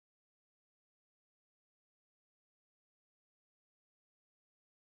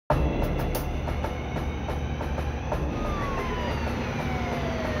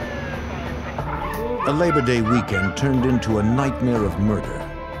A Labor Day weekend turned into a nightmare of murder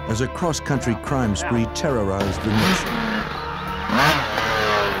as a cross-country crime spree terrorized the nation.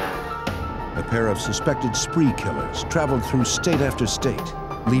 A pair of suspected spree killers traveled through state after state,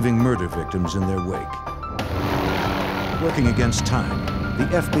 leaving murder victims in their wake. Working against time, the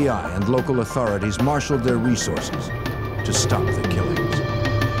FBI and local authorities marshaled their resources to stop the killings.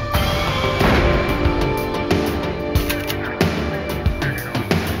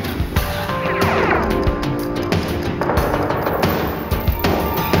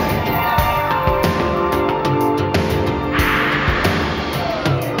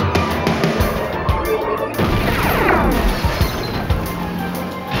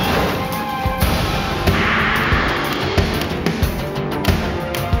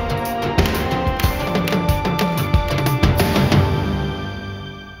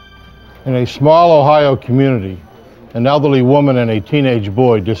 In a small Ohio community, an elderly woman and a teenage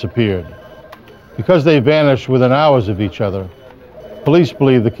boy disappeared. Because they vanished within hours of each other, police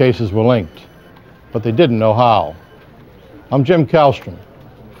believe the cases were linked, but they didn't know how. I'm Jim Kallstrom,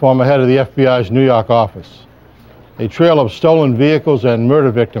 former head of the FBI's New York office. A trail of stolen vehicles and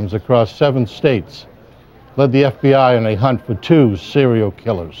murder victims across 7 states led the FBI in a hunt for 2 serial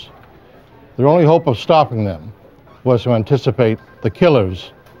killers. Their only hope of stopping them was to anticipate the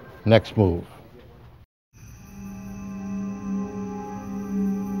killer's next move.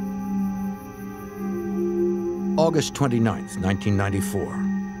 August 29th,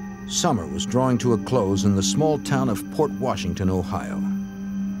 1994. Summer was drawing to a close in the small town of Port Washington, Ohio.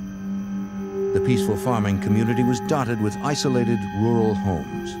 The peaceful farming community was dotted with isolated rural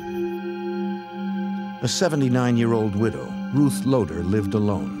homes. A 79-year-old widow, Ruth Loader, lived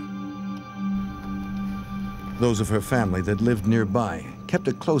alone. Those of her family that lived nearby kept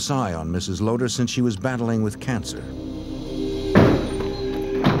a close eye on Mrs. Loader since she was battling with cancer.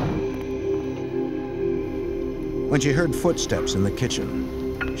 When she heard footsteps in the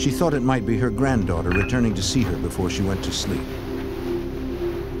kitchen, she thought it might be her granddaughter returning to see her before she went to sleep.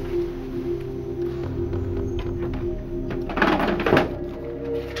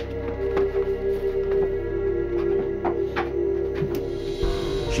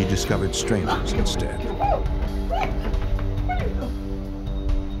 She discovered strangers instead.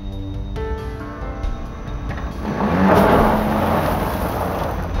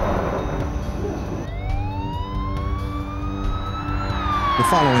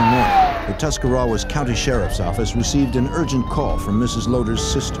 The following morning, the Tuscarawas County Sheriff's Office received an urgent call from Mrs. Loader's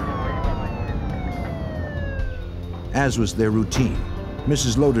sister. As was their routine,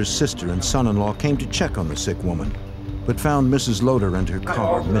 Mrs. Loader's sister and son-in-law came to check on the sick woman, but found Mrs. Loader and her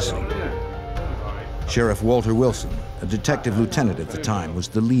car missing. Sheriff Walter Wilson, a detective lieutenant at the time, was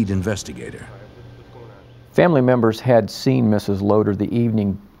the lead investigator. Family members had seen Mrs. Loader the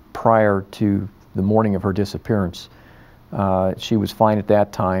evening prior to the morning of her disappearance. She was fine at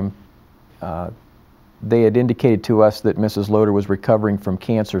that time. They had indicated to us that Mrs. Loader was recovering from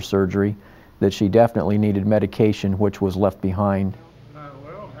cancer surgery, that she definitely needed medication, which was left behind.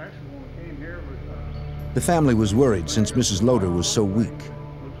 The family was worried since Mrs. Loader was so weak.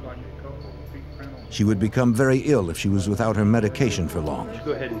 She would become very ill if she was without her medication for long.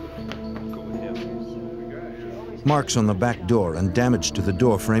 Marks on the back door and damage to the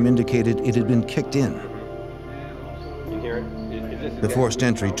door frame indicated it had been kicked in. The forced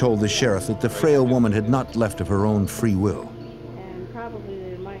entry told the sheriff that the frail woman had not left of her own free will.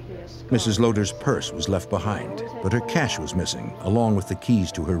 Mrs. Loader's purse was left behind, but her cash was missing, along with the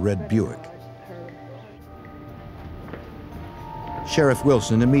keys to her red Buick. Sheriff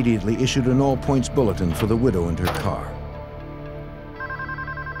Wilson immediately issued an all-points bulletin for the widow and her car.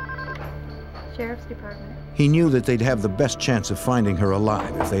 Sheriff's Department. He knew that they'd have the best chance of finding her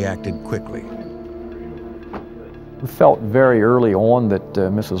alive if they acted quickly. We felt very early on that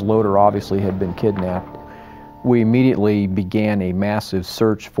Mrs. Loader obviously had been kidnapped. We immediately began a massive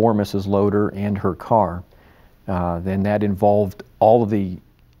search for Mrs. Loader and her car. Then that involved all of the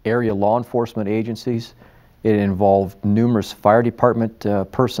area law enforcement agencies. It involved numerous fire department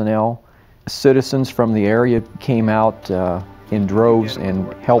personnel. Citizens from the area came out in droves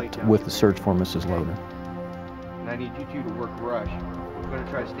and helped with the search for Mrs. Loader. I need you two to work rush. We're going to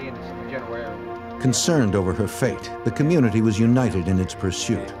try to stay in this general area. Concerned over her fate, the community was united in its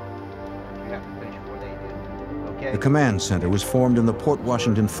pursuit. The command center was formed in the Port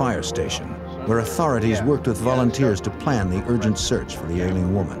Washington Fire Station, where authorities worked with volunteers to plan the urgent search for the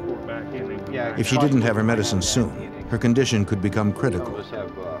ailing woman. If she didn't have her medicine soon, her condition could become critical.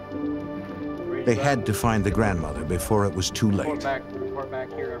 They had to find the grandmother before it was too late.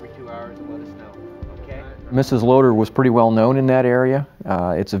 Mrs. Loader was pretty well known in that area.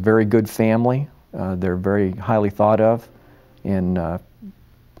 It's a very good family. They're very highly thought of, and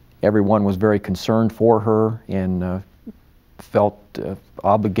everyone was very concerned for her and felt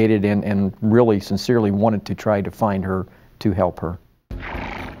obligated and really sincerely wanted to try to find her to help her.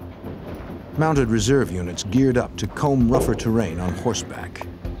 Mounted reserve units geared up to comb rougher terrain on horseback.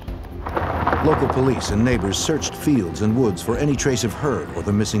 Local police and neighbors searched fields and woods for any trace of her or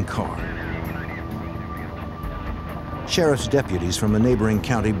the missing car. Sheriff's deputies from a neighboring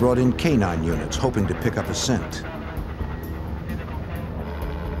county brought in canine units hoping to pick up a scent.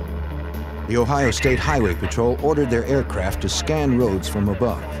 The Ohio State Highway Patrol ordered their aircraft to scan roads from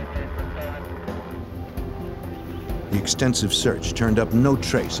above. The extensive search turned up no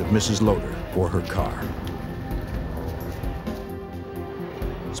trace of Mrs. Loader or her car.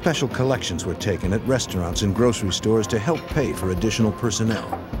 Special collections were taken at restaurants and grocery stores to help pay for additional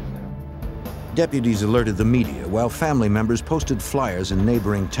personnel. Deputies alerted the media while family members posted flyers in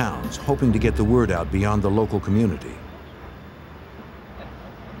neighboring towns, hoping to get the word out beyond the local community.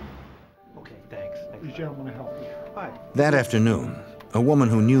 Okay, thanks. These gentlemen will help you. Hi. That afternoon, a woman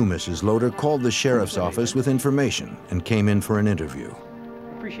who knew Mrs. Loader called the sheriff's office with information and came in for an interview.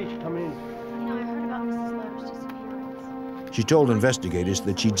 Appreciate you coming in. You know, I heard about Mrs. Loader's disappearance. She told investigators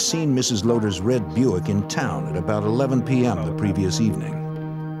that she'd seen Mrs. Loader's red Buick in town at about 11 p.m. the previous evening.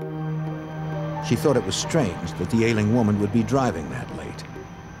 She thought it was strange that the ailing woman would be driving that late.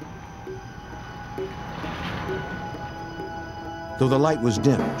 Though the light was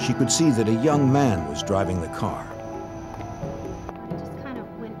dim, she could see that a young man was driving the car. It just kind of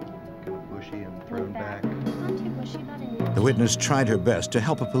went Bushy and thrown back. not too bushy, not in The witness tried her best to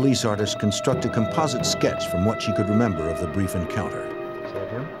help a police artist construct a composite sketch from what she could remember of the brief encounter. Is that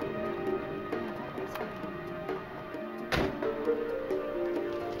him?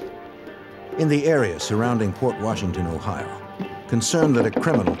 In the area surrounding Port Washington, Ohio, concern that a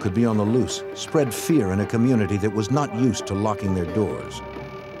criminal could be on the loose spread fear in a community that was not used to locking their doors.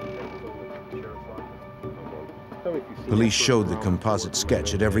 Police showed the composite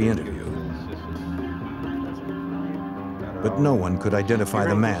sketch at every interview, but no one could identify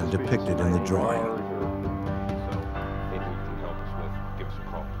the man depicted in the drawing. Maybe you can help us with, give us a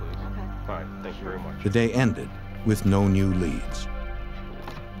call, please. Okay. All right, thank you very much. The day ended with no new leads.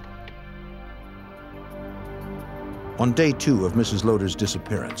 On day 2 of Mrs. Loader's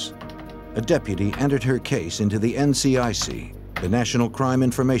disappearance, a deputy entered her case into the NCIC, the National Crime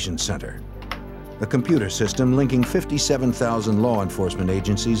Information Center, a computer system linking 57,000 law enforcement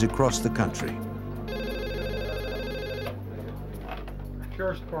agencies across the country.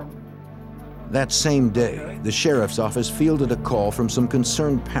 Sheriff's Department. That same day, the sheriff's office fielded a call from some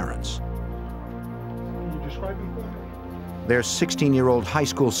concerned parents. Can you describe him for me? Their 16-year-old high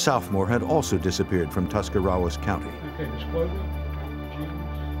school sophomore had also disappeared from Tuscarawas County. Okay, his clothing, jeans.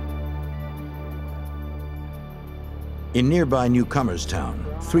 In nearby Newcomerstown,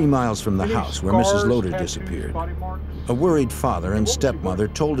 3 miles from the Any house where Mrs. scars, Loader tattoos, disappeared, body marks? a worried father and stepmother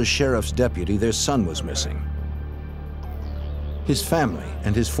told a sheriff's deputy their son was missing. His family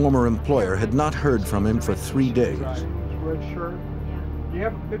and his former employer had not heard from him for 3 days. His red shirt. Do you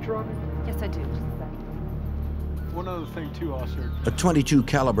have a picture of him? Yes, I do. One other thing too, officer. A .22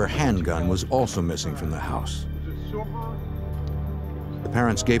 caliber handgun was also missing from the house. Is it silver? The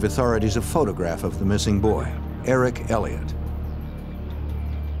parents gave authorities a photograph of the missing boy, Eric Elliott.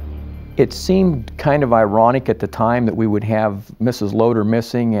 It seemed kind of ironic at the time that we would have Mrs. Loader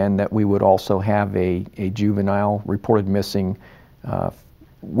missing and that we would also have a juvenile reported missing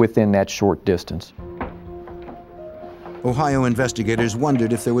within that short distance. Ohio investigators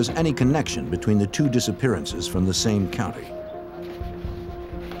wondered if there was any connection between the 2 disappearances from the same county.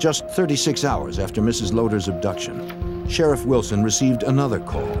 Just 36 hours after Mrs. Loader's abduction, Sheriff Wilson received another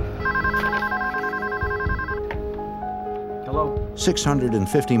call. Hello?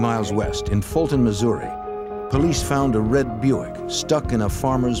 650 miles west in Fulton, Missouri, police found a red Buick stuck in a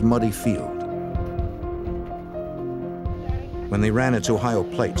farmer's muddy field. When they ran its Ohio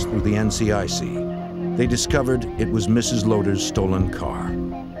plates through the NCIC, they discovered it was Mrs. Loader's stolen car.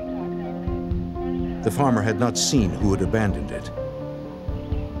 The farmer had not seen who had abandoned it.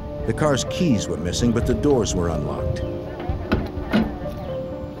 The car's keys were missing, but the doors were unlocked.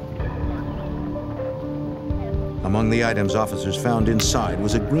 Among the items officers found inside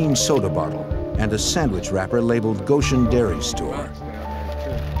was a green soda bottle and a sandwich wrapper labeled Goshen Dairy Store.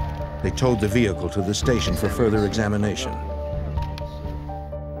 They towed the vehicle to the station for further examination.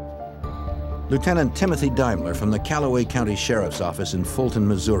 Lieutenant Timothy Daimler from the Callaway County Sheriff's Office in Fulton,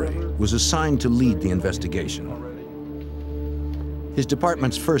 Missouri, was assigned to lead the investigation. His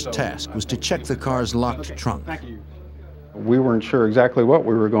department's first task was to check the car's locked trunk. Thank you. We weren't sure exactly what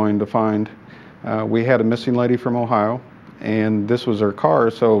we were going to find, We had a missing lady from Ohio, and this was her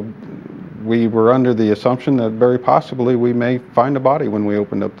car, so we were under the assumption that very possibly we may find a body when we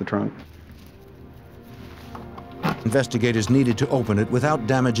opened up the trunk. Investigators needed to open it without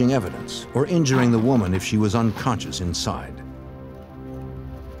damaging evidence or injuring the woman if she was unconscious inside.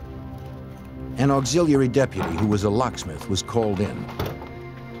 An auxiliary deputy who was a locksmith was called in.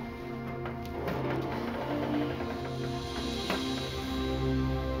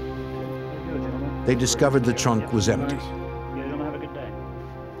 They discovered the trunk was empty.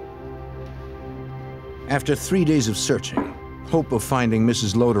 After 3 days of searching, hope of finding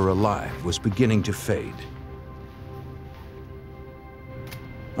Mrs. Loader alive was beginning to fade.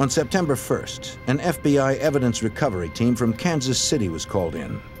 On September 1st, an FBI evidence recovery team from Kansas City was called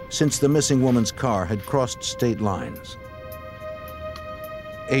in, since the missing woman's car had crossed state lines.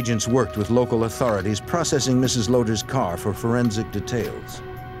 Agents worked with local authorities processing Mrs. Loader's car for forensic details.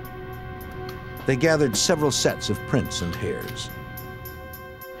 They gathered several sets of prints and hairs.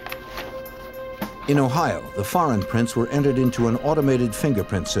 In Ohio, the foreign prints were entered into an automated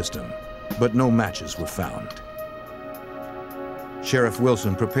fingerprint system, but no matches were found. Sheriff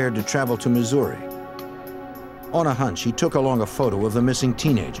Wilson prepared to travel to Missouri. On a hunch, he took along a photo of the missing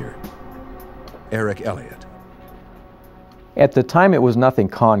teenager, Eric Elliott. At the time, it was nothing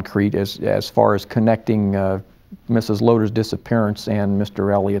concrete as far as connecting Mrs. Loader's disappearance and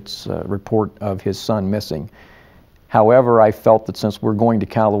Mr. Elliott's report of his son missing. However, I felt that since we're going to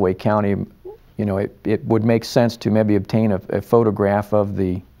Callaway County, you know, it would make sense to maybe obtain a photograph of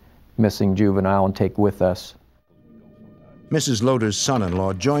the missing juvenile and take with us. Mrs. Loader's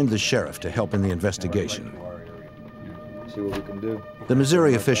son-in-law joined the sheriff to help in the investigation. See what we can do. The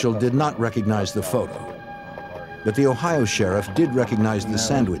Missouri official did not recognize the photo, but the Ohio sheriff did recognize the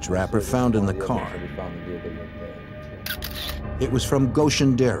sandwich wrapper found in the car. It was from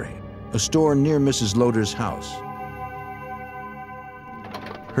Goshen Dairy, a store near Mrs. Loader's house.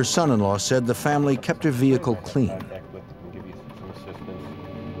 Her son-in-law said the family kept her vehicle clean.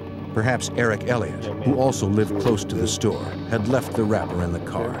 Perhaps Eric Elliott, who also lived close to the store, had left the wrapper in the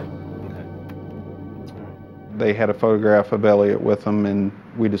car. They had a photograph of Elliott with them, and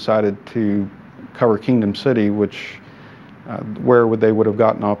we decided to cover Kingdom City, which where they would have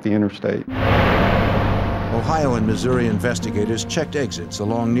gotten off the interstate. Ohio and Missouri investigators checked exits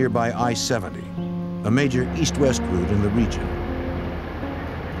along nearby I-70, a major east-west route in the region.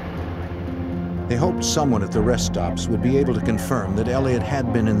 They hoped someone at the rest stops would be able to confirm that Elliott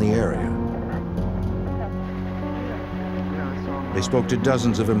had been in the area. They spoke to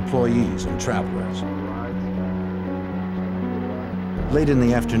dozens of employees and travelers. Late in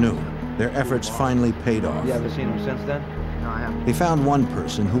the afternoon, their efforts finally paid off. You haven't seen him since then? No, I haven't. They found one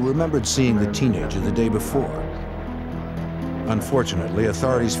person who remembered seeing the teenager the day before. Unfortunately,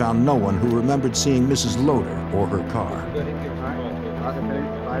 authorities found no one who remembered seeing Mrs. Loader or her car.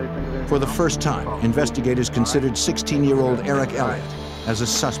 For the first time, investigators considered 16-year-old Eric Elliott as a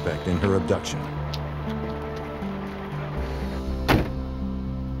suspect in her abduction.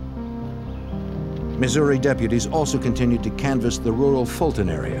 Missouri deputies also continued to canvass the rural Fulton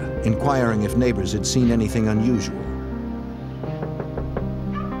area, inquiring if neighbors had seen anything unusual.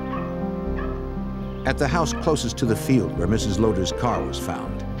 At the house closest to the field where Mrs. Loader's car was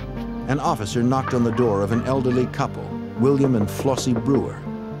found, an officer knocked on the door of an elderly couple, William and Flossie Brewer.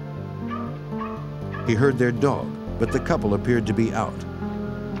 He heard their dog, but the couple appeared to be out.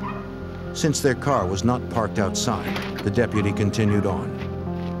 Since their car was not parked outside, the deputy continued on.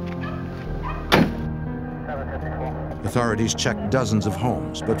 Authorities checked dozens of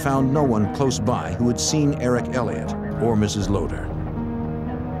homes, but found no one close by who had seen Eric Elliott or Mrs. Loader.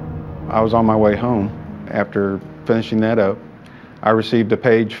 I was on my way home. After finishing that up, I received a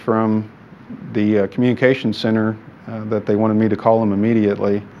page from the communications center that they wanted me to call them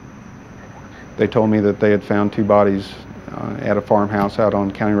immediately. They told me that they had found two bodies at a farmhouse out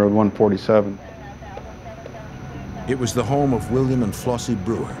on County Road 147. It was the home of William and Flossie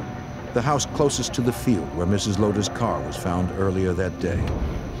Brewer, the house closest to the field where Mrs. Loader's car was found earlier that day.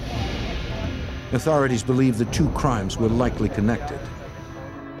 Authorities believe the two crimes were likely connected.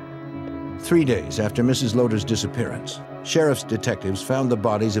 3 days after Mrs. Loader's disappearance, sheriff's detectives found the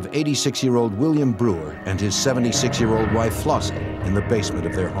bodies of 86-year-old William Brewer and his 76-year-old wife Flossie in the basement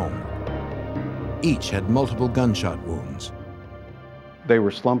of their home. Each had multiple gunshot wounds. They were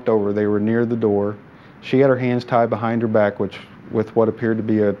slumped over. They were near the door. She had her hands tied behind her back, with what appeared to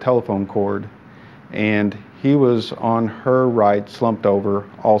be a telephone cord, and he was on her right, slumped over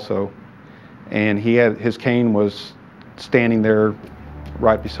also, and his cane was standing there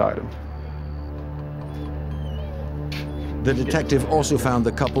right beside him. The detective also found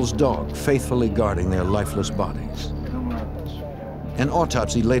the couple's dog faithfully guarding their lifeless bodies. An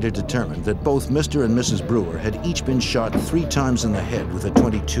autopsy later determined that both Mr. and Mrs. Brewer had each been shot 3 times in the head with a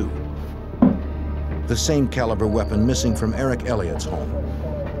 .22, the same caliber weapon missing from Eric Elliott's home.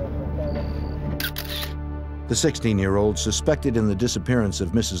 The 16-year-old suspected in the disappearance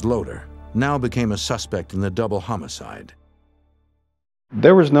of Mrs. Loader now became a suspect in the double homicide.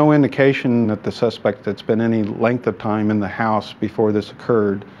 There was no indication that the suspect had spent any length of time in the house before this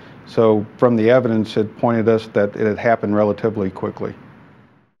occurred. So from the evidence, it pointed us that it had happened relatively quickly.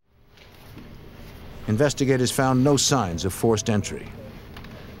 Investigators found no signs of forced entry.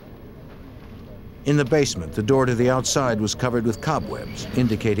 In the basement, the door to the outside was covered with cobwebs,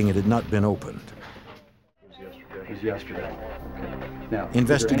 indicating it had not been opened. It was yesterday. Okay. Now,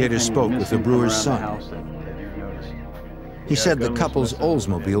 investigators spoke with the Brewer's son. He said the couple's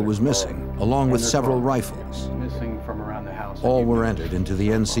Oldsmobile was missing, along with several rifles. Missing from around the house. All were entered into the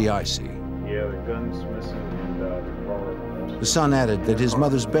NCIC. Yeah, the gun's missing and the car. The son added that his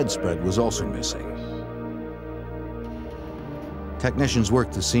mother's bedspread was also missing. Technicians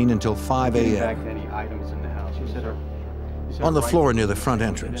worked the scene until 5 a.m. On the floor near the front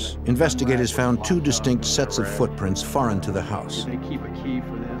entrance, investigators found 2 distinct sets of footprints foreign to the house.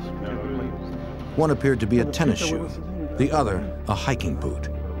 One appeared to be a tennis shoe, the other a hiking boot.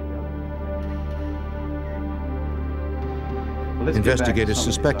 Investigators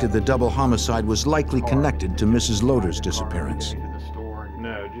suspected the double homicide was likely connected to Mrs. Loader's disappearance.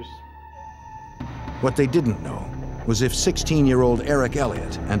 What they didn't know was if 16-year-old Eric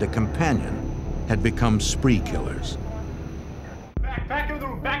Elliott and a companion had become spree killers.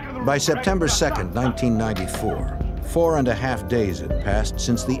 By September 2nd, 1994, 4.5 days had passed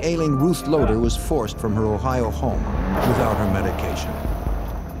since the ailing Ruth Loader was forced from her Ohio home without her medication.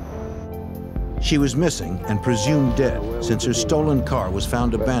 She was missing and presumed dead since her stolen car was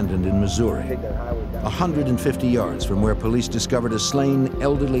found abandoned in Missouri, 150 yards from where police discovered a slain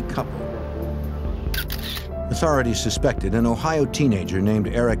elderly couple. Authorities suspected an Ohio teenager named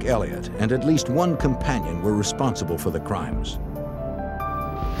Eric Elliott and at least one companion were responsible for the crimes.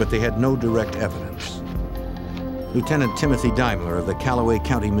 But they had no direct evidence. Lieutenant Timothy Daimler of the Callaway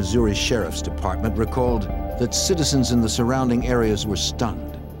County, Missouri Sheriff's Department recalled that citizens in the surrounding areas were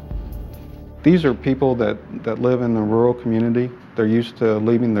stunned. These are people that live in the rural community. They're used to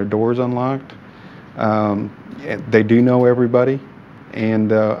leaving their doors unlocked. They do know everybody.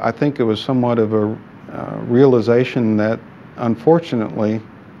 And I think it was somewhat of a realization that, unfortunately,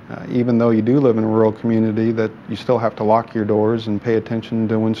 even though you do live in a rural community, that you still have to lock your doors and pay attention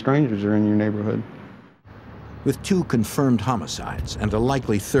to when strangers are in your neighborhood. With 2 confirmed homicides and a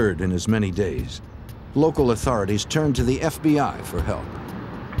likely third in as many days, local authorities turned to the FBI for help.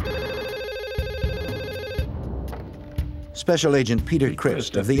 Special Agent Peter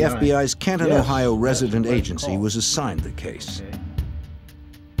Christ of the FBI's Canton, Ohio resident agency was assigned the case.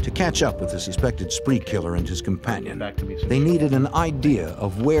 To catch up with the suspected spree killer and his companion, they needed an idea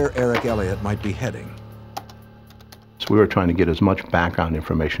of where Eric Elliott might be heading. So we were trying to get as much background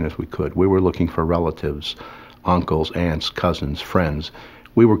information as we could. We were looking for relatives, uncles, aunts, cousins, friends.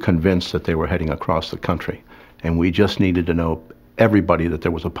 We were convinced that they were heading across the country, and we just needed to know everybody that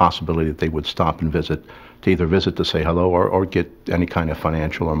there was a possibility that they would stop and visit, to either visit to say hello or get any kind of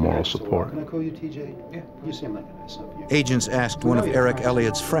financial or moral support. Can I call you TJ? Yeah, you seem like a nice enough. Agents asked one of Eric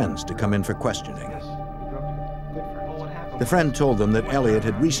Elliott's friends to come in for questioning. The friend told them that Elliott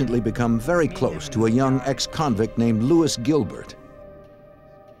had recently become very close to a young ex-convict named Lewis Gilbert.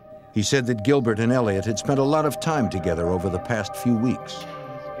 He said that Gilbert and Elliott had spent a lot of time together over the past few weeks.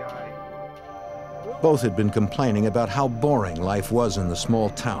 Both had been complaining about how boring life was in the small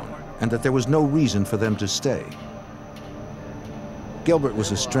town and that there was no reason for them to stay. Gilbert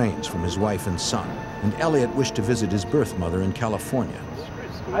was estranged from his wife and son, and Elliott wished to visit his birth mother in California.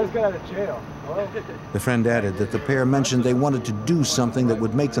 I just got out of jail. Hello? The friend added that the pair mentioned they wanted to do something that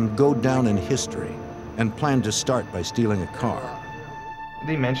would make them go down in history and planned to start by stealing a car.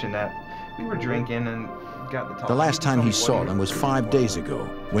 They mentioned that we were drinking and got the talk. The last time he saw them was 5 days ago,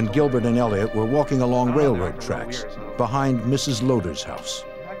 when Gilbert and Elliott were walking along railroad tracks behind Mrs. Loader's house.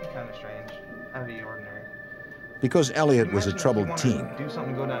 Kind of strange, out of the ordinary. Because Elliott was a troubled teen,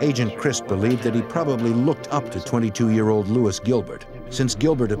 Agent Christ believed that he probably looked up to 22-year-old Lewis Gilbert, since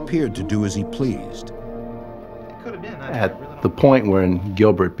Gilbert appeared to do as he pleased. At the point when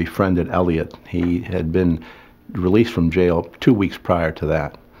Gilbert befriended Elliott, he had been released from jail 2 weeks prior to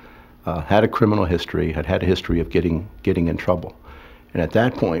that. Had a criminal history, had a history of getting in trouble. And at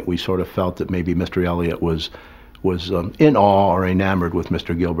that point, we sort of felt that maybe Mr. Elliott was in awe or enamored with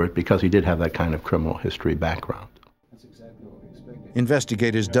Mr. Gilbert because he did have that kind of criminal history background.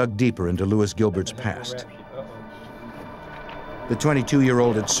 Investigators dug deeper into Lewis Gilbert's past. The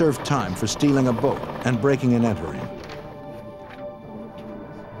 22-year-old had served time for stealing a boat and breaking and entering.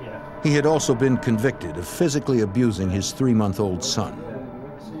 He had also been convicted of physically abusing his 3-month-old son.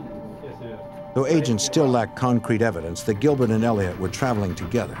 Though agents still lacked concrete evidence that Gilbert and Elliott were traveling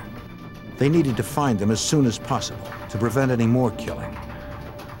together, they needed to find them as soon as possible to prevent any more killing.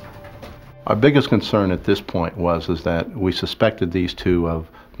 Our biggest concern at this point was that we suspected these two of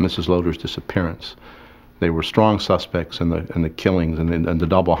Mrs. Loder's disappearance. They were strong suspects in the killings and the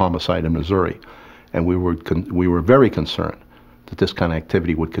double homicide in Missouri, and we were very concerned that this kind of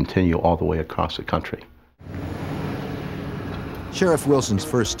activity would continue all the way across the country. Sheriff Wilson's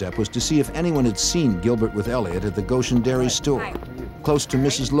first step was to see if anyone had seen Gilbert with Elliott at the Goshen Dairy store, close to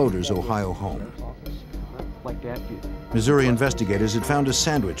Mrs. Loder's Ohio home. Missouri investigators had found a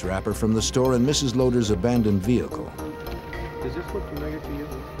sandwich wrapper from the store in Mrs. Loder's abandoned vehicle. Does this look familiar to you?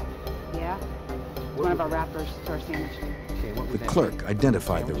 Yeah. One of our wrappers to our sandwich. The clerk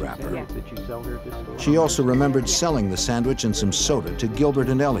identified the wrapper. Yeah. Did you sell her at this store? She also remembered selling the sandwich and some soda to Gilbert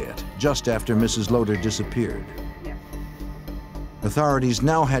and Elliott just after Mrs. Loder disappeared. Yes. Authorities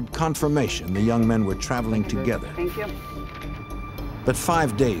now had confirmation the young men were traveling together. Thank you. But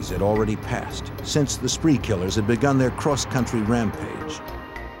 5 days had already passed since the spree killers had begun their cross-country rampage.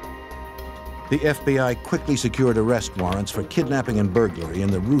 The FBI quickly secured arrest warrants for kidnapping and burglary in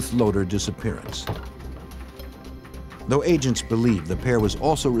the Ruth Loder disappearance. Though agents believed the pair was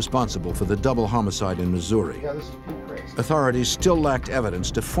also responsible for the double homicide in Missouri, authorities still lacked evidence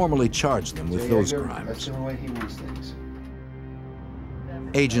to formally charge them with those crimes.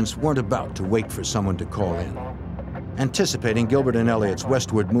 Agents weren't about to wait for someone to call in. Anticipating Gilbert and Elliott's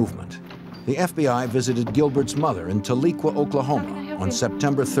westward movement, the FBI visited Gilbert's mother in Tahlequah, Oklahoma on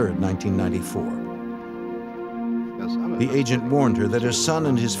September 3, 1994. The agent warned her that her son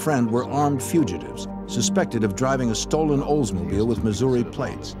and his friend were armed fugitives, suspected of driving a stolen Oldsmobile with Missouri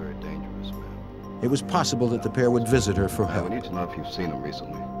plates. It was possible that the pair would visit her for help. I need to know if you've seen them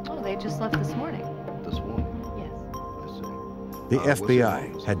recently. Oh, they just left this morning. This morning? Yes. I see. The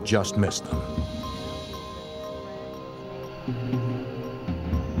FBI had just missed them.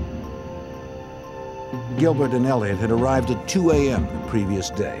 Gilbert and Elliott had arrived at 2 a.m. the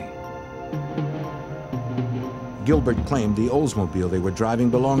previous day. Gilbert claimed the Oldsmobile they were driving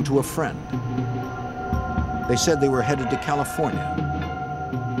belonged to a friend. They said they were headed to California.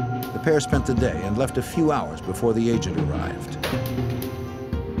 The pair spent the day and left a few hours before the agent arrived.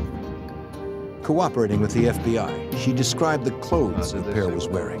 Cooperating with the FBI, she described the clothes the pair was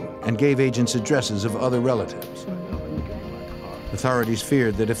wearing and gave agents addresses of other relatives. Authorities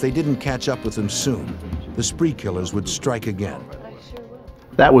feared that if they didn't catch up with them soon, the spree killers would strike again.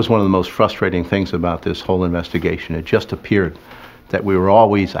 That was one of the most frustrating things about this whole investigation. It just appeared that we were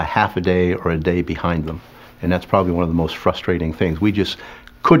always a half a day or a day behind them. And that's probably one of the most frustrating things. We just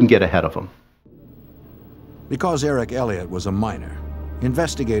couldn't get ahead of them. Because Eric Elliott was a minor,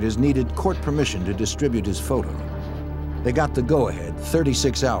 investigators needed court permission to distribute his photo. They got the go-ahead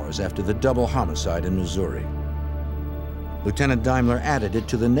 36 hours after the double homicide in Missouri. Lieutenant Daimler added it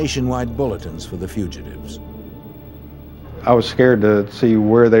to the nationwide bulletins for the fugitives. I was scared to see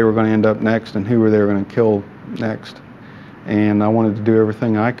where they were going to end up next and who they were going to kill next. And I wanted to do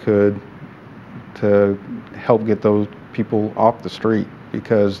everything I could to help get those people off the street,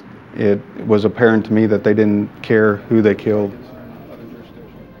 because it was apparent to me that they didn't care who they killed.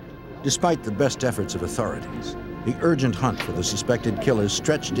 Despite the best efforts of authorities, the urgent hunt for the suspected killers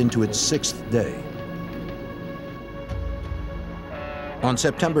stretched into its 6th day. On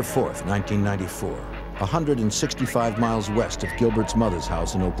September 4th, 1994, 165 miles west of Gilbert's mother's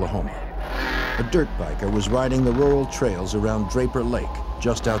house in Oklahoma, a dirt biker was riding the rural trails around Draper Lake,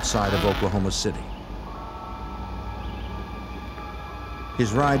 just outside of Oklahoma City.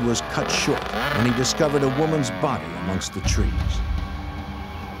 His ride was cut short when he discovered a woman's body amongst the trees.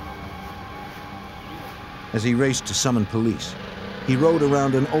 As he raced to summon police, he rode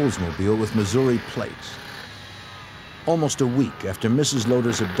around an Oldsmobile with Missouri plates. Almost a week after Mrs.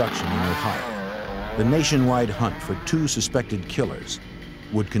 Loder's abduction in Ohio, the nationwide hunt for 2 suspected killers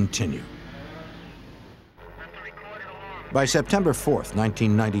would continue. By September 4th,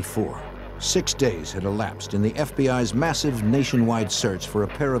 1994, 6 days had elapsed in the FBI's massive nationwide search for a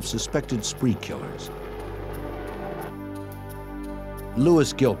pair of suspected spree killers.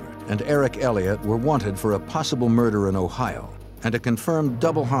 Lewis Gilbert and Eric Elliott were wanted for a possible murder in Ohio and a confirmed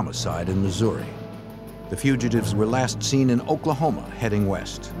double homicide in Missouri. The fugitives were last seen in Oklahoma, heading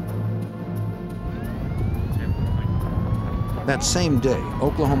west. That same day,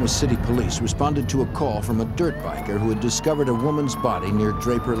 Oklahoma City police responded to a call from a dirt biker who had discovered a woman's body near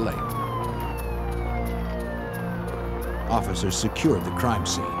Draper Lake. Officers secured the crime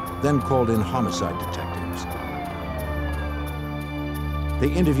scene, then called in homicide detectives.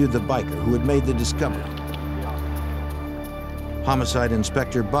 They interviewed the biker who had made the discovery. Homicide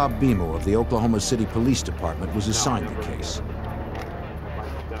Inspector Bob Bemo of the Oklahoma City Police Department was assigned the case.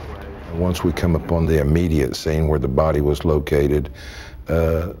 Once we come upon the immediate scene where the body was located,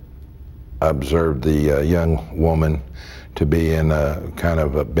 I observed the young woman to be in kind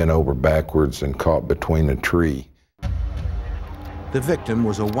of bent over backwards and caught between a tree. The victim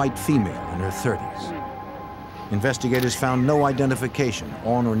was a white female in her 30s. Investigators found no identification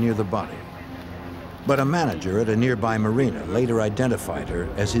on or near the body. But a manager at a nearby marina later identified her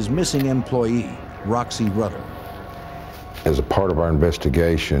as his missing employee, Roxy Ruddle. As a part of our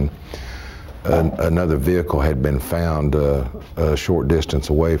investigation, another vehicle had been found a short distance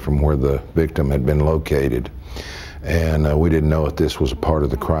away from where the victim had been located. And we didn't know if this was a part of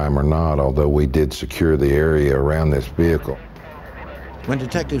the crime or not, although we did secure the area around this vehicle. When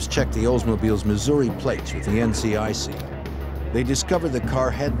detectives checked the Oldsmobile's Missouri plates with the NCIC, they discovered the car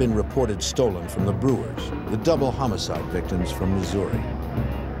had been reported stolen from the Brewers, the double homicide victims from Missouri.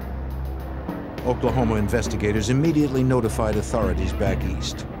 Oklahoma investigators immediately notified authorities back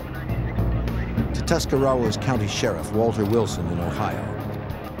east. To Tuscarawas County Sheriff Walter Wilson in Ohio,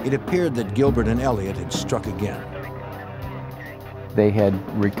 it appeared that Gilbert and Elliott had struck again. They had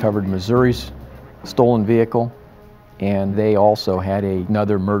recovered Missouri's stolen vehicle, and they also had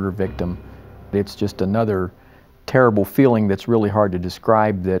another murder victim. It's just another terrible feeling that's really hard to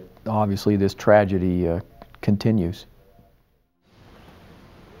describe, that obviously this tragedy continues.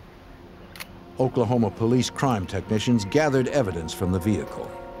 Oklahoma police crime technicians gathered evidence from the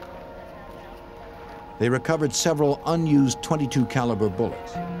vehicle. They recovered several unused .22 caliber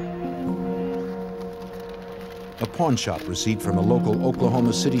bullets. A pawn shop receipt from a local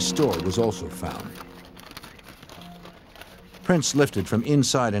Oklahoma City store was also found. Prints lifted from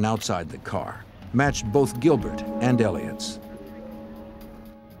inside and outside the car matched both Gilbert and Elliott's.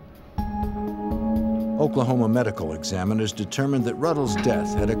 Oklahoma medical examiners determined that Ruddle's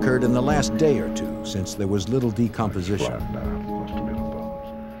death had occurred in the last day or two, since there was little decomposition.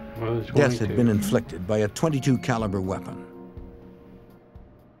 Death had been inflicted by a .22 caliber weapon.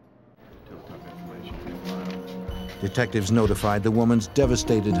 Detectives notified the woman's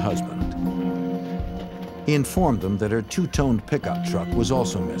devastated husband. He informed them that her two-toned pickup truck was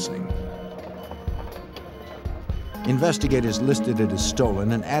also missing. Investigators listed it as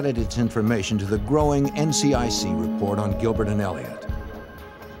stolen and added its information to the growing NCIC report on Gilbert and Elliott.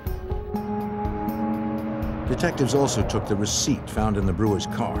 Detectives also took the receipt found in the Brewer's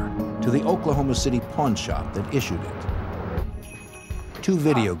car to the Oklahoma City pawn shop that issued it. 2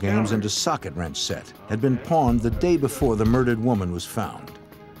 video games and a socket wrench set had been pawned the day before the murdered woman was found.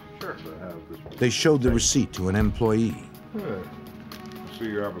 They showed the receipt to an employee.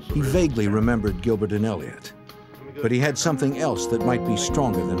 He vaguely remembered Gilbert and Elliott, but he had something else that might be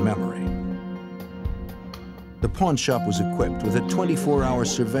stronger than memory. The pawn shop was equipped with a 24-hour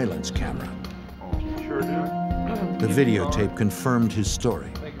surveillance camera. The videotape confirmed his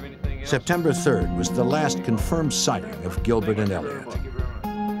story. September 3rd was the last confirmed sighting of Gilbert and Elliott.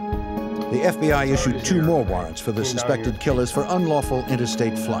 The FBI issued 2 more warrants for the suspected killers for unlawful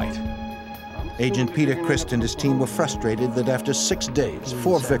interstate flight. Agent Peter Christ and his team were frustrated that after 6 days,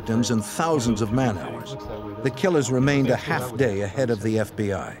 4 victims, and thousands of man-hours, the killers remained a half day ahead of the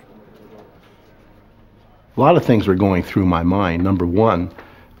FBI. A lot of things were going through my mind. Number one,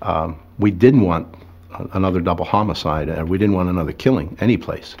 we didn't want another double homicide, and we didn't want another killing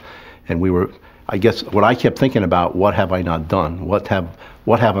anyplace. And we were, I guess, what I kept thinking about, what have I not done? What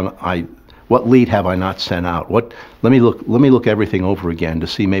lead have I not sent out? Let me look everything over again to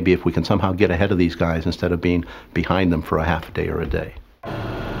see maybe if we can somehow get ahead of these guys instead of being behind them for a half a day or a day.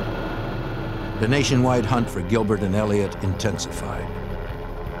 The nationwide hunt for Gilbert and Elliott intensified.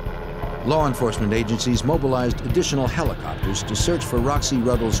 Law enforcement agencies mobilized additional helicopters to search for Roxy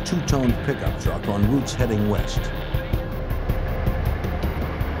Ruddle's 2-toned pickup truck on routes heading west.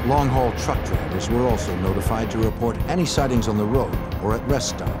 Long-haul truck drivers were also notified to report any sightings on the road or at rest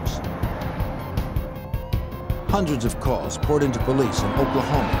stops. Hundreds of calls poured into police in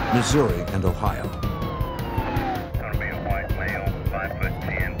Oklahoma, Missouri, and Ohio. Going to be a white male,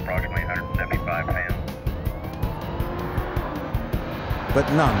 5'10", approximately 175 pounds. But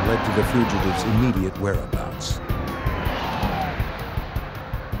none led to the fugitives' immediate whereabouts.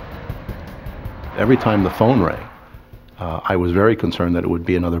 Every time the phone rang, I was very concerned that it would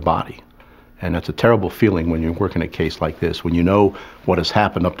be another body. And that's a terrible feeling when you're working a case like this, when you know what has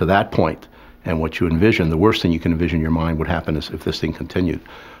happened up to that point and what you envision. The worst thing you can envision in your mind would happen is if this thing continued.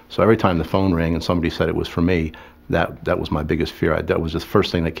 So every time the phone rang and somebody said it was for me, that was my biggest fear. That was the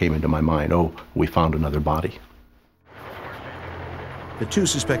first thing that came into my mind. Oh, we found another body. The two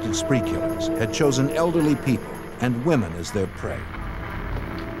suspected spree killers had chosen elderly people and women as their prey.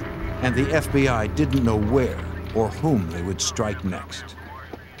 And the FBI didn't know where or whom they would strike next.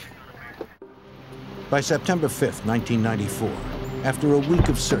 By September 5th, 1994, after a week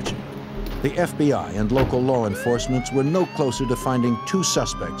of searching, the FBI and local law enforcement were no closer to finding two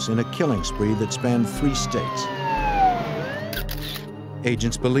suspects in a killing spree that spanned 3 states.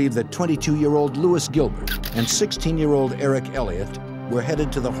 Agents believe that 22-year-old Lewis Gilbert and 16-year-old Eric Elliott were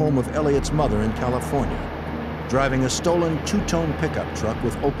headed to the home of Elliott's mother in California, driving a stolen 2-tone pickup truck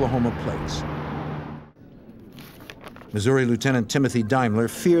with Oklahoma plates. Missouri Lieutenant Timothy Daimler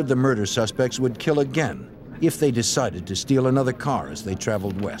feared the murder suspects would kill again if they decided to steal another car as they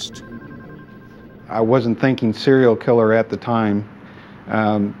traveled west. I wasn't thinking serial killer at the time.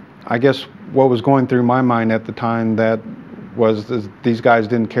 I guess what was going through my mind at the time was these guys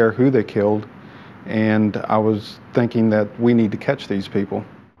didn't care who they killed, and I was thinking that we need to catch these people.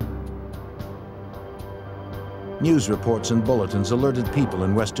 News reports and bulletins alerted people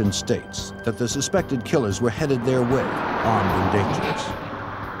in western states that the suspected killers were headed their way, armed and dangerous.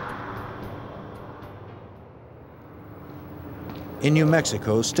 In New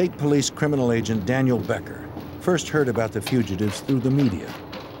Mexico, State Police criminal agent Daniel Becker first heard about the fugitives through the media.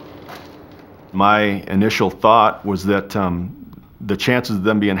 My initial thought was that the chances of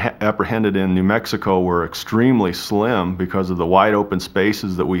them being apprehended in New Mexico were extremely slim because of the wide open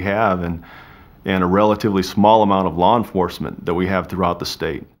spaces that we have and a relatively small amount of law enforcement that we have throughout the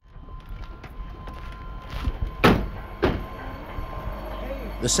state.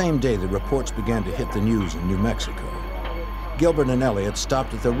 The same day the reports began to hit the news in New Mexico, Gilbert and Elliott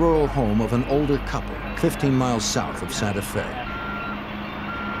stopped at the rural home of an older couple 15 miles south of Santa Fe.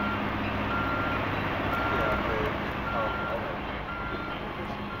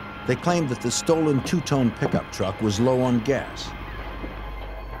 They claimed that the stolen 2-tone pickup truck was low on gas.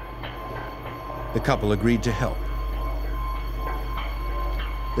 The couple agreed to help.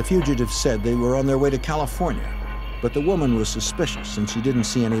 The fugitives said they were on their way to California, but the woman was suspicious since she didn't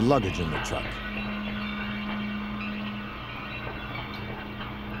see any luggage in the truck.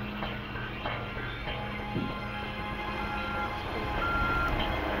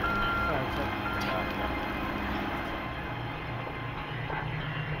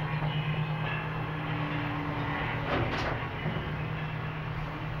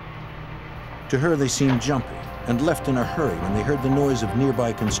 To her, they seemed jumpy and left in a hurry when they heard the noise of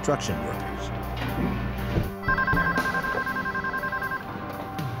nearby construction workers.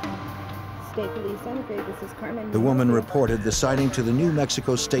 State Police Santa Fe, this is Carmen. The woman reported the sighting to the New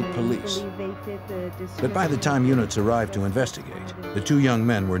Mexico State Police. But by the time units arrived to investigate, the two young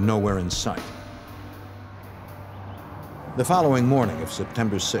men were nowhere in sight. The following morning of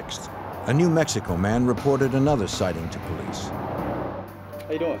September 6th, a New Mexico man reported another sighting to police.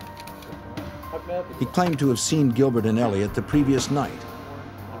 How you doing? He claimed to have seen Gilbert and Elliott the previous night.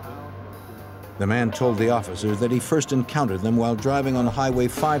 The man told the officer that he first encountered them while driving on Highway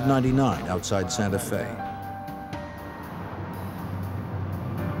 599 outside Santa Fe.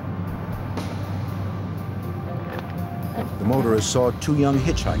 The motorist saw two young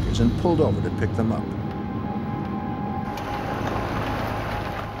hitchhikers and pulled over to pick them up.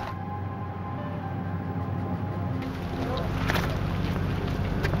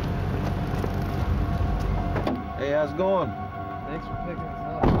 Hey, how's it going? Thanks for picking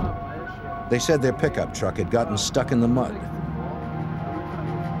us up. They said their pickup truck had gotten stuck in the mud.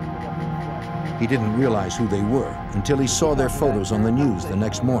 He didn't realize who they were until he saw their photos on the news the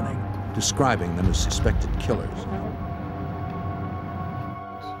next morning, describing them as suspected killers.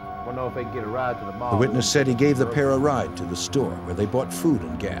 Wanna know if they can get a ride to the mall. The witness said he gave the pair a ride to the store where they bought food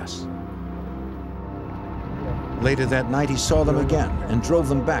and gas. Later that night, he saw them again and drove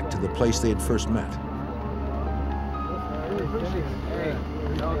them back to the place they had first met. Hey,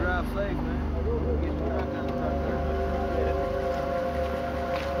 y'all drive safe, man.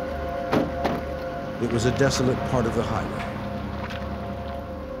 It was a desolate part of the highway.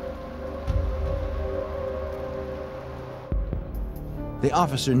 The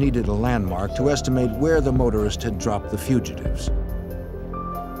officer needed a landmark to estimate where the motorist had dropped the fugitives.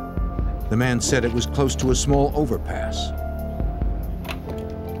 The man said it was close to a small overpass.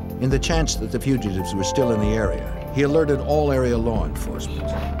 In the chance that the fugitives were still in the area, he alerted all area law enforcement.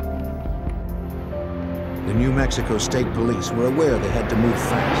 The New Mexico State Police were aware they had to move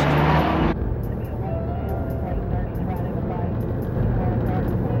fast.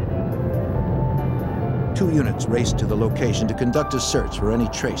 2 units raced to the location to conduct a search for any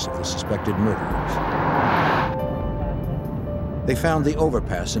trace of the suspected murderers. They found the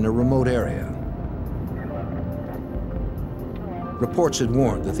overpass in a remote area. Reports had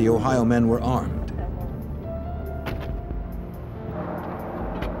warned that the Ohio men were armed.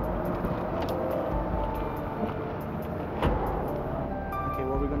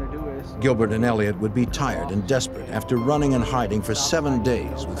 Gilbert and Elliott would be tired and desperate after running and hiding for 7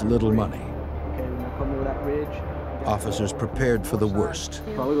 days with little money. Okay, we're gonna come over that ridge. Officers prepared for the worst.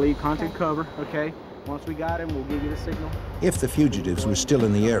 Probably leave contact cover, okay? Once we got him, we'll give you the signal. If the fugitives were still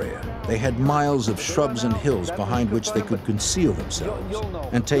in the area, they had miles of shrubs and hills behind which they could conceal themselves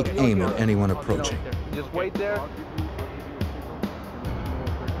and take aim at anyone approaching. Just wait there.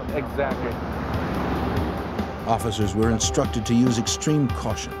 Exactly. Officers were instructed to use extreme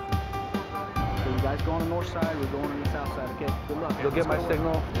caution. So you guys go on the north side, we're going on the south side, okay? Good luck. You'll get my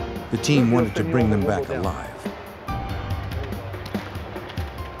signal. The team wanted to bring them back alive.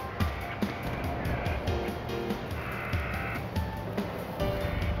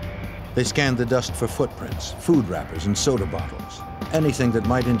 They scanned the dust for footprints, food wrappers, and soda bottles. Anything that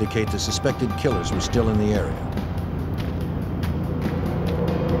might indicate the suspected killers were still in the area.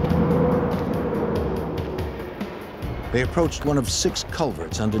 They approached one of 6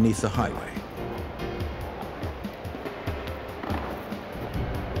 culverts underneath the highway.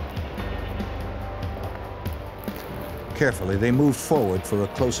 Carefully, they moved forward for a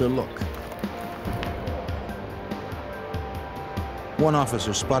closer look. One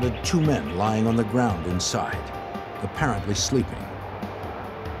officer spotted 2 men lying on the ground inside, apparently sleeping.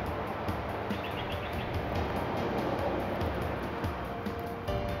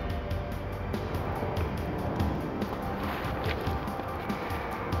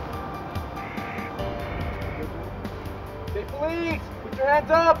 Hey, police! Put your hands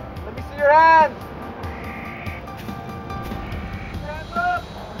up! Let me see your hands! Put your hands up!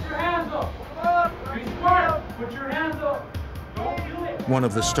 Put your hands up! Put them up! Be smart! Put your hands up! Don't do it! One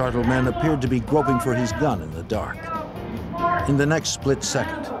of the startled men appeared to be groping for his gun in the dark. In the next split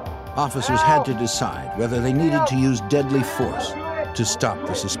second, officers had to decide whether they needed to use deadly force to stop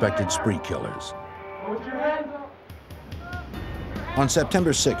the suspected spree killers. On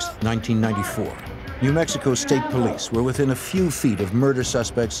September 6, 1994, New Mexico State Police were within a few feet of murder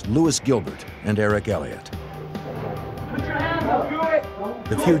suspects Lewis Gilbert and Eric Elliott.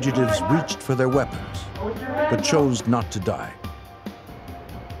 The fugitives reached for their weapons, but chose not to die.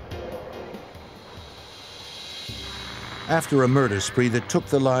 After a murder spree that took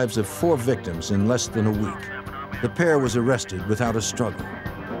the lives of 4 victims in less than a week, the pair was arrested without a struggle.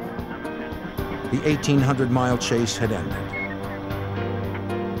 The 1,800-mile chase had ended.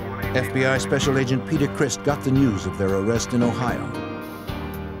 FBI Special Agent Peter Christ got the news of their arrest in Ohio.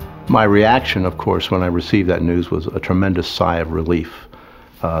 My reaction, of course, when I received that news was a tremendous sigh of relief.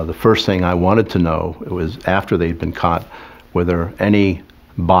 The first thing I wanted to know was, after they'd been caught, were there any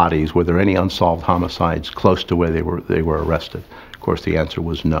bodies, were there any unsolved homicides close to where they were arrested? Of course, the answer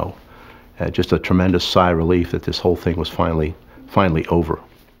was no. Just a tremendous sigh of relief that this whole thing was finally over.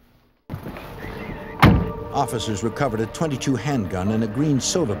 Officers recovered a .22 handgun and a green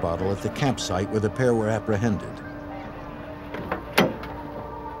soda bottle at the campsite where the pair were apprehended.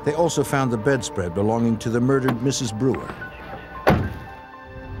 They also found the bedspread belonging to the murdered Mrs. Brewer.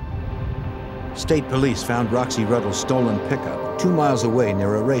 State police found Roxy Ruddle's stolen pickup 2 miles away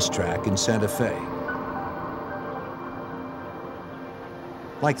near a racetrack in Santa Fe.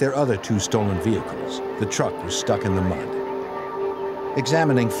 Like their other 2 stolen vehicles, the truck was stuck in the mud.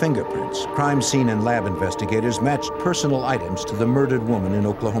 Examining fingerprints, crime scene and lab investigators matched personal items to the murdered woman in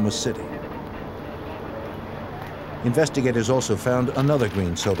Oklahoma City. Investigators also found another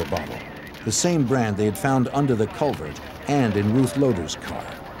green soda bottle, the same brand they had found under the culvert and in Ruth Loder's car.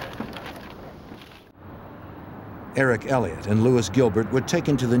 Eric Elliott and Lewis Gilbert were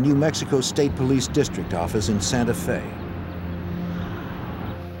taken to the New Mexico State Police District Office in Santa Fe.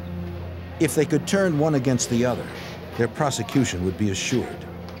 If they could turn one against the other, their prosecution would be assured.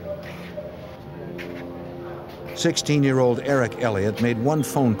 16-year-old Eric Elliott made one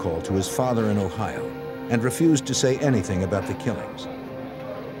phone call to his father in Ohio and refused to say anything about the killings.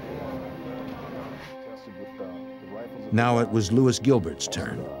 Now it was Lewis Gilbert's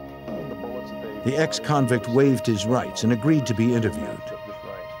turn. The ex-convict waived his rights and agreed to be interviewed.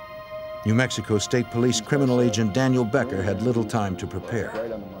 New Mexico State Police criminal agent Daniel Becker had little time to prepare.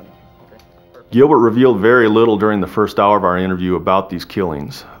 Gilbert revealed very little during the first hour of our interview about these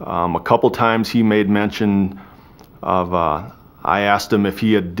killings. A couple times he made mention of, I asked him if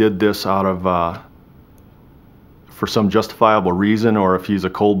he had did this out of, for some justifiable reason, or if he's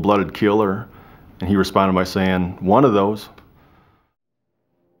a cold-blooded killer. And he responded by saying, "One of those."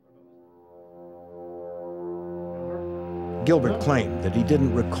 Gilbert claimed that he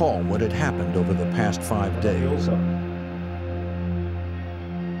didn't recall what had happened over the past 5 days.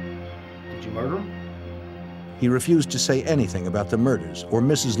 Did you murder him? He refused to say anything about the murders or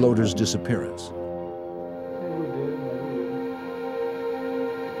Mrs. Loder's disappearance.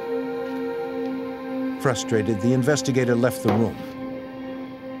 Frustrated, the investigator left the room.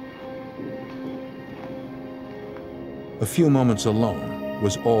 A few moments alone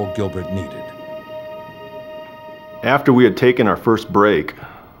was all Gilbert needed. After we had taken our first break,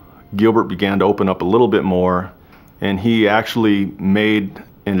 Gilbert began to open up a little bit more, and he actually made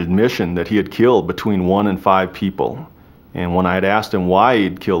an admission that he had killed between 1 and 5 people. And when I had asked him why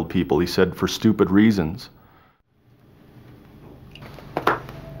he'd killed people, he said, "For stupid reasons."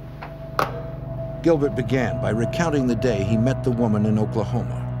 Gilbert began by recounting the day he met the woman in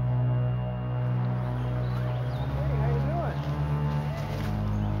Oklahoma.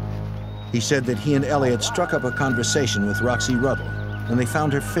 He said that he and Elliot struck up a conversation with Roxy Ruddle when they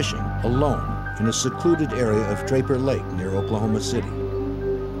found her fishing alone in a secluded area of Draper Lake near Oklahoma City.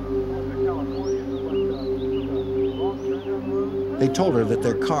 They told her that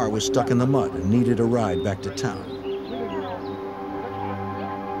their car was stuck in the mud and needed a ride back to town.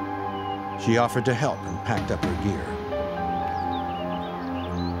 She offered to help and packed up her gear.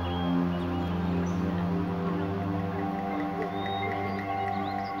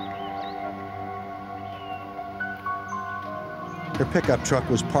 Her pickup truck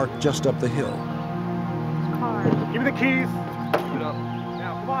was parked just up the hill. Give me the keys. Keep it up.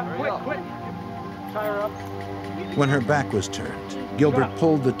 Now, come on, quick. Tie her up. When her back was turned, Gilbert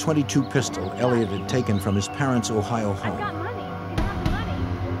pulled the .22 pistol Elliot had taken from his parents' Ohio home.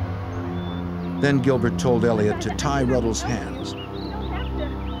 Then Gilbert told Elliot to tie Ruddle's hands.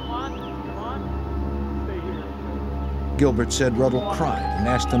 Gilbert said Ruddle cried and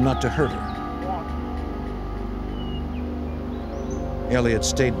asked them not to hurt her. Elliot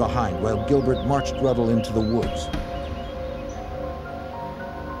stayed behind while Gilbert marched Ruddle into the woods.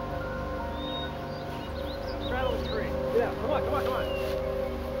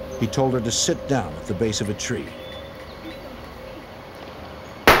 He told her to sit down at the base of a tree.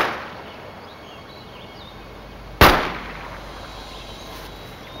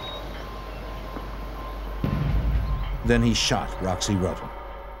 Then he shot Roxy Ruddle.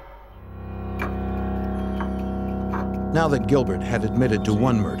 Now that Gilbert had admitted to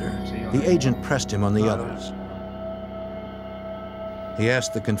one murder, the agent pressed him on the others. He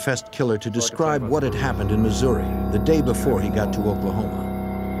asked the confessed killer to describe what had happened in Missouri the day before he got to Oklahoma.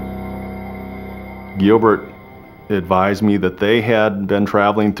 Gilbert advised me that they had been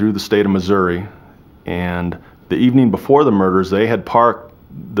traveling through the state of Missouri, and the evening before the murders, they had parked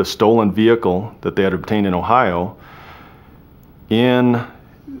the stolen vehicle that they had obtained in Ohio in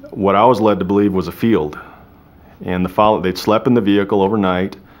what I was led to believe was a field. And they'd slept in the vehicle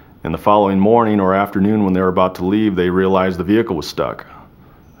overnight, and the following morning or afternoon when they were about to leave, they realized the vehicle was stuck.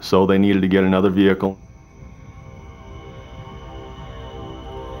 So they needed to get another vehicle.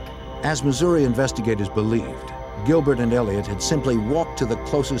 As Missouri investigators believed, Gilbert and Elliot had simply walked to the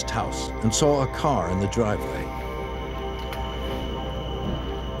closest house and saw a car in the driveway.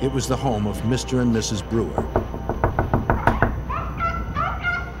 It was the home of Mr. and Mrs. Brewer.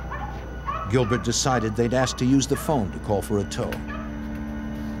 Gilbert decided they'd ask to use the phone to call for a tow.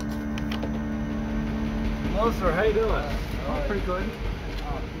 Hello, sir. How you doing? Oh, pretty good.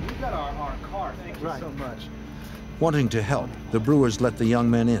 We got our car. Thank you so much. Wanting to help, the Brewers let the young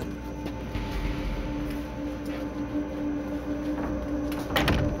men in.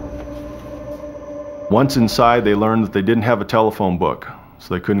 Once inside, they learned that they didn't have a telephone book,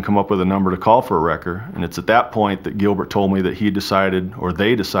 so they couldn't come up with a number to call for a wrecker. And it's at that point that Gilbert told me that he decided, or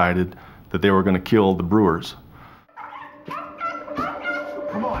they decided, that they were going to kill the Brewers.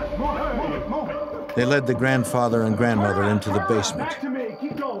 Come on, move it. They led the grandfather and grandmother into the basement. Back to me.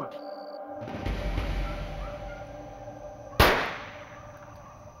 Keep going.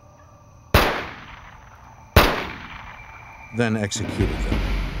 Then executed them.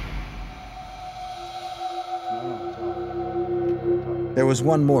 There was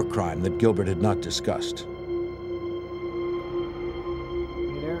one more crime that Gilbert had not discussed.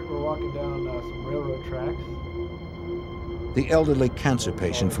 Walking down some railroad tracks. The elderly cancer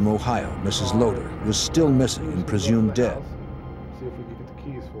patient from Ohio, Mrs. Loder, was still missing and presumed dead. See if we can get the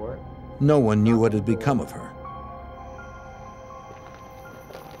keys for it. No one knew what had become of her.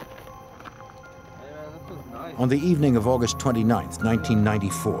 On the evening of August 29th,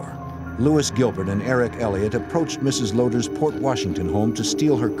 1994, Lewis Gilbert and Eric Elliott approached Mrs. Loder's Port Washington home to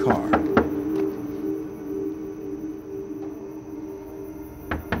steal her car.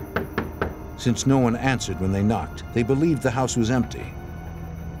 Since no one answered when they knocked, they believed the house was empty.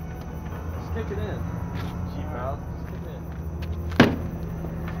 Stick it in. Cheap house, stick it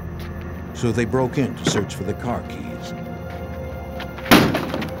in. So they broke in to search for the car keys.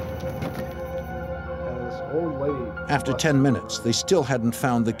 After 10 minutes, they still hadn't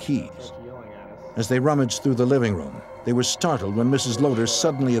found the keys. As they rummaged through the living room, they were startled when Mrs. Loader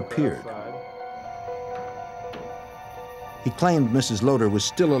suddenly appeared. He claimed Mrs. Loader was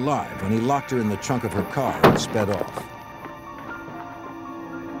still alive when he locked her in the trunk of her car and sped off.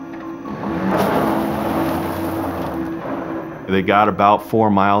 They got about 4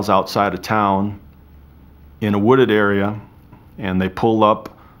 miles outside of town in a wooded area, and they pulled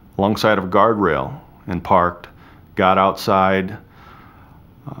up alongside of a guardrail and parked, got outside.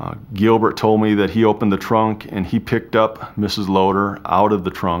 Gilbert told me that he opened the trunk and he picked up Mrs. Loader out of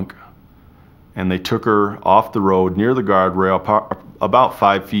the trunk, and they took her off the road near the guardrail, about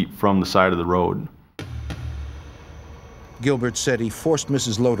 5 feet from the side of the road. Gilbert said he forced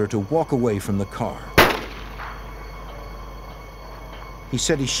Mrs. Loader to walk away from the car. He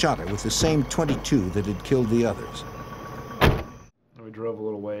said he shot her with the same .22 that had killed the others. We drove a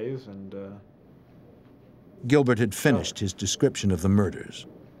little ways and... Gilbert had finished his description of the murders.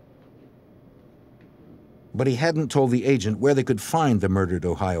 But he hadn't told the agent where they could find the murdered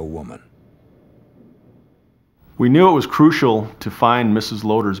Ohio woman. We knew it was crucial to find Mrs.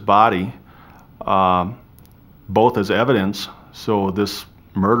 Loader's body, both as evidence so this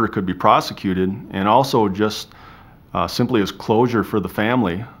murder could be prosecuted, and also just simply as closure for the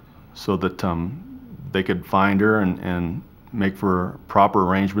family so that they could find her and make for proper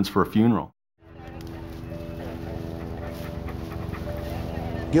arrangements for a funeral.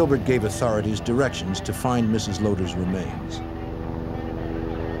 Gilbert gave authorities directions to find Mrs. Loader's remains.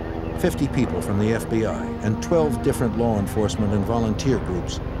 50 people from the FBI and 12 different law enforcement and volunteer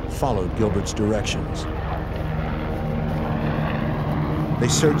groups followed Gilbert's directions. They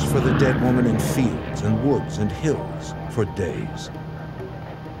searched for the dead woman in fields and woods and hills for days.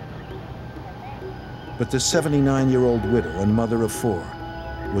 But the 79-year-old widow and mother of 4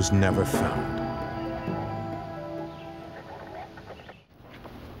 was never found.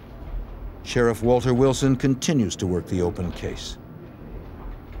 Sheriff Walter Wilson continues to work the open case.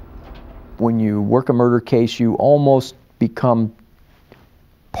 When you work a murder case, you almost become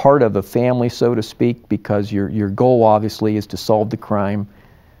part of a family, so to speak, because your goal obviously is to solve the crime,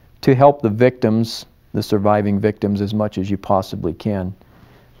 to help the victims, the surviving victims, as much as you possibly can.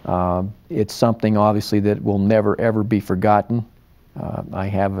 It's something obviously that will never ever be forgotten. I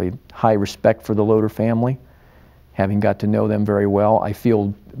have a high respect for the Loader family, having got to know them very well. I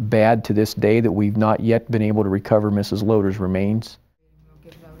feel bad to this day that we've not yet been able to recover Mrs. Loader's remains.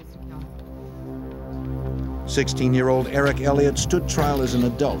 16-year-old Eric Elliott stood trial as an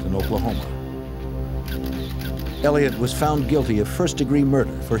adult in Oklahoma. Elliott was found guilty of first-degree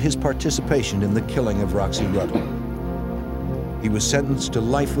murder for his participation in the killing of Roxy Ruddle. He was sentenced to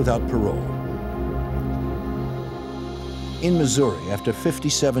life without parole. In Missouri, after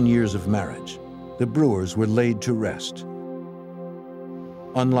 57 years of marriage, the Brewers were laid to rest.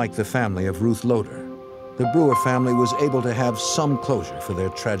 Unlike the family of Ruth Loader, the Brewer family was able to have some closure for their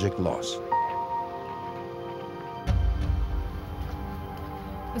tragic loss.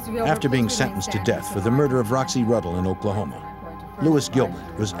 After being sentenced to death for the murder of Roxy Ruddle in Oklahoma, Lewis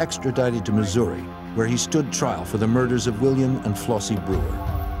Gilbert was extradited to Missouri, where he stood trial for the murders of William and Flossie Brewer.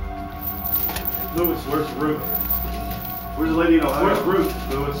 Lewis, where's Ruth? Where's the lady in Ohio? Where's Ruth,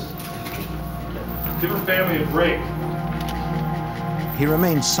 Lewis? Give her family a break. He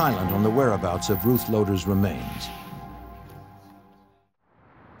remained silent on the whereabouts of Ruth Loader's remains.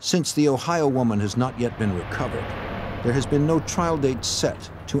 Since the Ohio woman has not yet been recovered, there has been no trial date set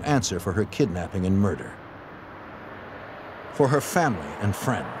to answer for her kidnapping and murder. For her family and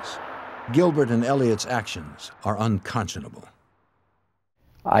friends, Gilbert and Elliott's actions are unconscionable.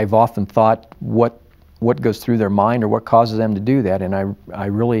 I've often thought what goes through their mind or what causes them to do that, and I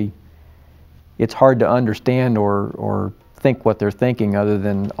really, it's hard to understand or think what they're thinking, other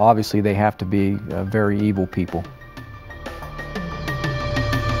than obviously they have to be very evil people.